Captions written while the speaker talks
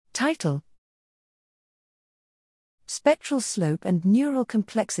Title: Spectral Slope and Neural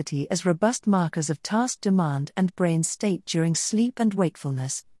Complexity as Robust Markers of Task Demand and Brain State During Sleep and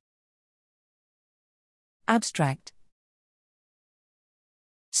Wakefulness. Abstract: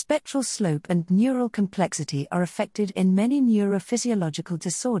 Spectral slope and neural complexity are affected in many neurophysiological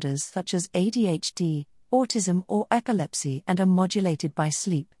disorders such as ADHD, autism, or epilepsy and are modulated by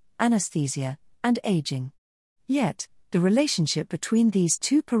sleep, anesthesia, and aging. Yet, the relationship between these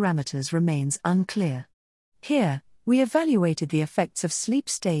two parameters remains unclear. Here, we evaluated the effects of sleep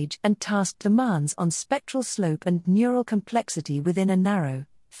stage and task demands on spectral slope and neural complexity within a narrow,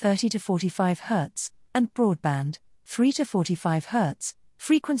 30 to 45 Hz, and broadband, 3 to 45 Hz,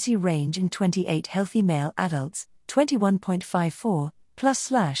 frequency range in 28 healthy male adults, 21.54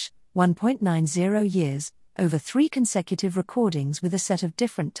 +/1.90 years, over 3 consecutive recordings with a set of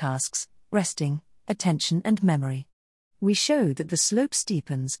different tasks, resting, attention, and memory. We show that the slope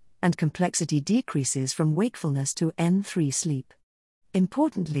steepens, and complexity decreases from wakefulness to N3 sleep.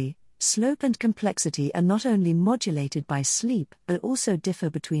 Importantly, slope and complexity are not only modulated by sleep but also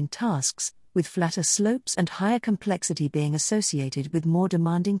differ between tasks, with flatter slopes and higher complexity being associated with more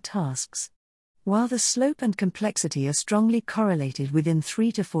demanding tasks. While the slope and complexity are strongly correlated within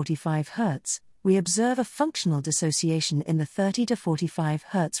 3 to 45 Hz, we observe a functional dissociation in the 30 to 45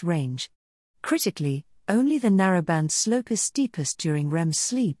 Hz range. Critically, only the narrowband slope is steepest during REM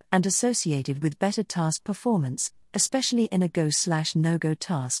sleep and associated with better task performance, especially in a go/no-go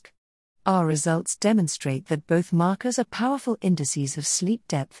task. Our results demonstrate that both markers are powerful indices of sleep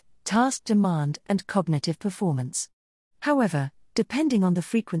depth, task demand, and cognitive performance. However, depending on the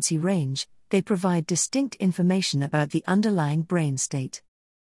frequency range, they provide distinct information about the underlying brain state.